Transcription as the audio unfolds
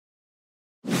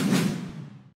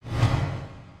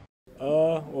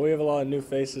Well, we have a lot of new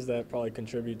faces that probably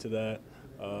contribute to that.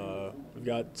 We've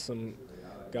got some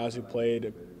guys who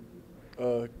played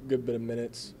a good bit of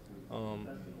minutes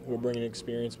who are bringing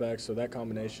experience back, so that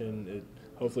combination, it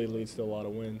hopefully leads to a lot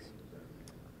of wins.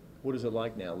 What is it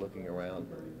like now looking around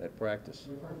at practice,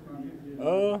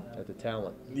 at the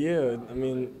talent? Yeah, I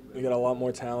mean, we got a lot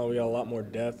more talent, we got a lot more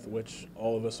depth, which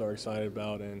all of us are excited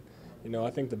about, and I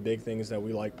think the big thing is that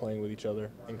we like playing with each other,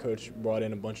 and Coach brought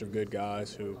in a bunch of good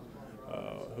guys who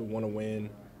want to win,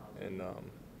 and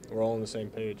we're all on the same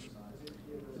page.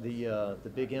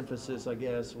 The big emphasis, I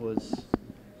guess, was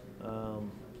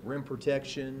rim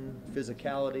protection,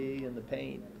 physicality in the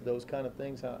paint, those kind of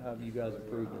things. How have you guys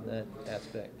improved in that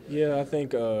aspect? Yeah, I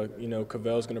think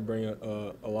Cavell's going to bring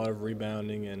a lot of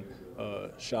rebounding and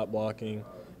shot blocking,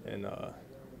 and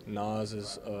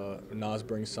Nas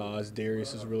brings size.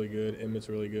 Darius is really good. Emmett's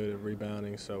really good at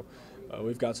rebounding. So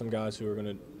we've got some guys who are going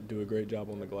to do a great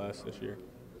job on the glass this year.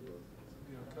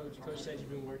 Coach said you've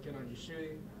been working on your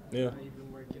shooting. Yeah. You've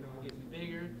been working on getting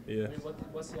bigger. Yeah. I mean,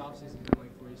 what's the offseason been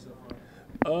like for you so far?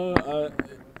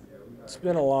 It's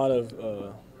been a lot of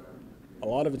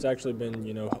it's actually been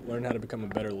learn how to become a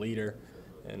better leader,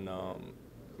 and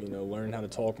learn how to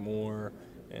talk more,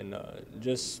 and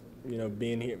just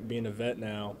being a vet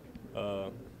now,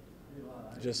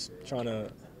 just trying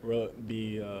to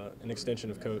be an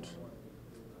extension of Coach.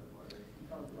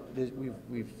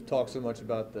 We've talked so much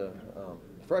about the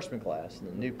freshman class and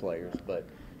the new players, but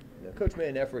Coach made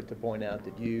an effort to point out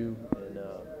that you and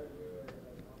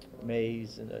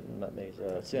Mays and not Mays,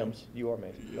 Sims, you are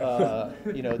Mays.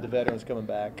 The veterans coming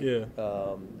back. Yeah.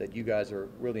 That you guys are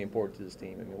really important to this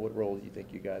team. I mean, what role do you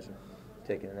think you guys are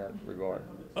taking in that regard?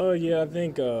 Yeah, I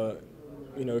think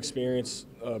experience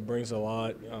brings a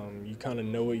lot. You kind of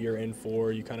know what you're in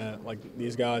for. You kind of like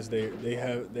these guys. They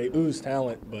ooze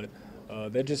talent, but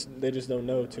they just don't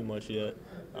know too much yet,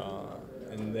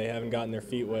 and they haven't gotten their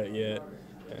feet wet yet.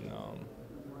 And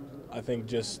I think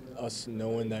just us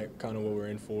knowing that kind of what we're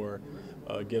in for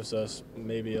gives us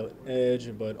maybe an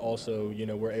edge, but also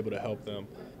we're able to help them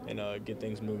and get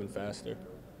things moving faster.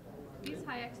 These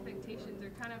high expectations are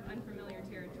kind of unfamiliar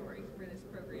territory for this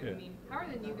program. Yeah. I mean, how are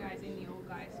the new guys and the old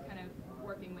guys kind of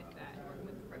working with that, working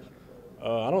with the pressure?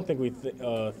 I don't think we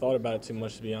thought about it too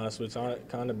much, to be honest. It's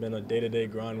kind of been a day-to-day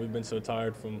grind. We've been so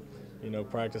tired from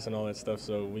practice and all that stuff,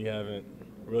 so we haven't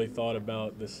really thought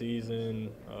about the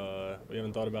season. We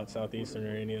haven't thought about Southeastern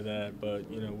or any of that, but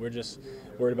we're just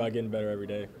worried about getting better every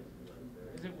day.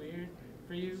 Is it weird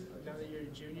for you now that you're a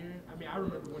junior? I mean, I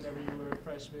remember whenever you were a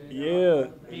freshman. Yeah.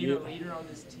 Being a leader on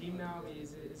this team now, I mean,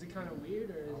 is it kind of weird,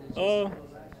 or is it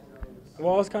just?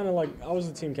 Well, I was kind of like I was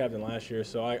the team captain last year,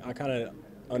 so I kind of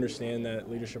understand that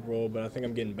leadership role, but I think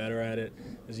I'm getting better at it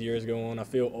as years go on. I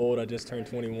feel old. I just turned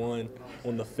 21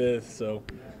 on the 5th, so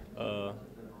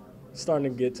it's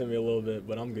starting to get to me a little bit,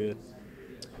 but I'm good.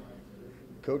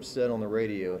 Coach said on the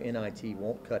radio, NIT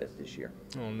won't cut it this year.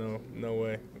 Oh, no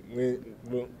way.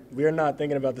 We are not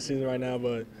thinking about the season right now,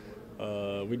 but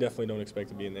we definitely don't expect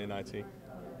to be in the NIT.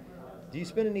 Do you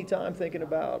spend any time thinking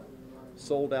about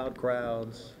sold-out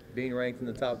crowds, being ranked in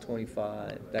the top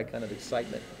 25, that kind of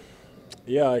excitement?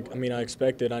 Yeah, I mean, I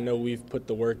expect it. I know we've put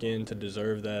the work in to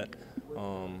deserve that.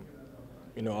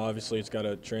 Obviously it's got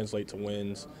to translate to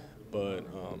wins, but,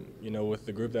 with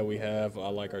the group that we have, I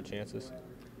like our chances.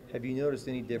 Have you noticed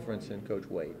any difference in Coach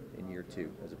Wade in year 2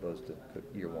 as opposed to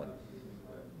year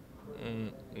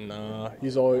 1? Nah,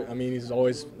 he's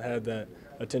always had that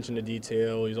attention to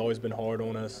detail. He's always been hard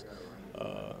on us.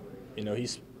 He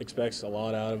expects a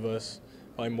lot out of us,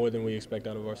 probably more than we expect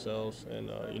out of ourselves, and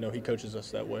he coaches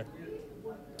us that way.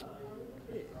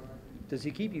 Does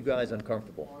he keep you guys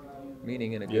uncomfortable,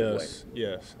 meaning in a good way?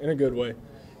 Yes, in a good way.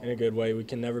 In a good way. We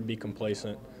can never be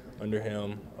complacent under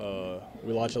him.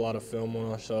 We watch a lot of film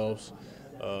on ourselves.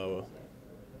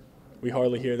 We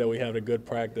hardly hear that we have a good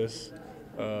practice,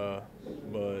 but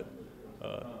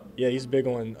he's big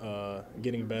on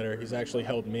getting better. He's actually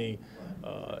helped me.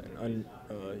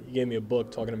 He gave me a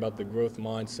book talking about the growth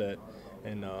mindset,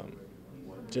 and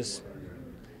just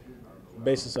the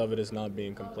basis of it is not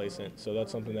being complacent. So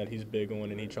that's something that he's big on,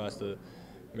 and he tries to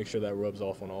make sure that rubs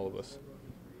off on all of us.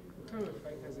 What kind of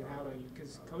effect has it had on you?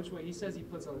 Because Coach Wade, he says he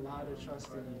puts a lot of trust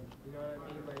in you. You know what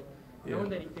I mean? Like, knowing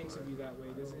that he thinks of you that way,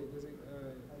 does it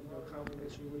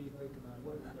compliment you? What do you think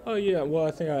about it? Oh yeah, well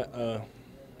I think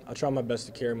I try my best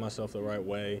to carry myself the right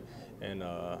way and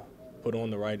put on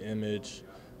the right image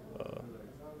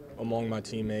among my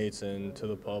teammates and to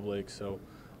the public. So,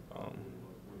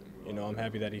 I'm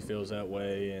happy that he feels that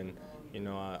way, and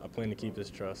I plan to keep this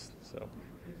trust. So.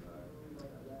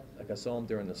 Like I saw him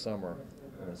during the summer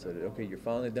And I said, okay, you're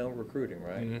finally done with recruiting,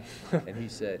 right? Mhm. And he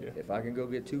said, Yeah. if I can go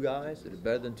get 2 guys that are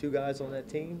better than 2 guys on that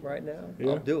team right now,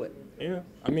 Yeah. I'll do it. Yeah,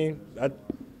 I mean,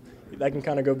 that can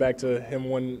kind of go back to him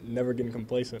never getting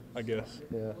complacent, I guess.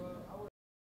 Yeah.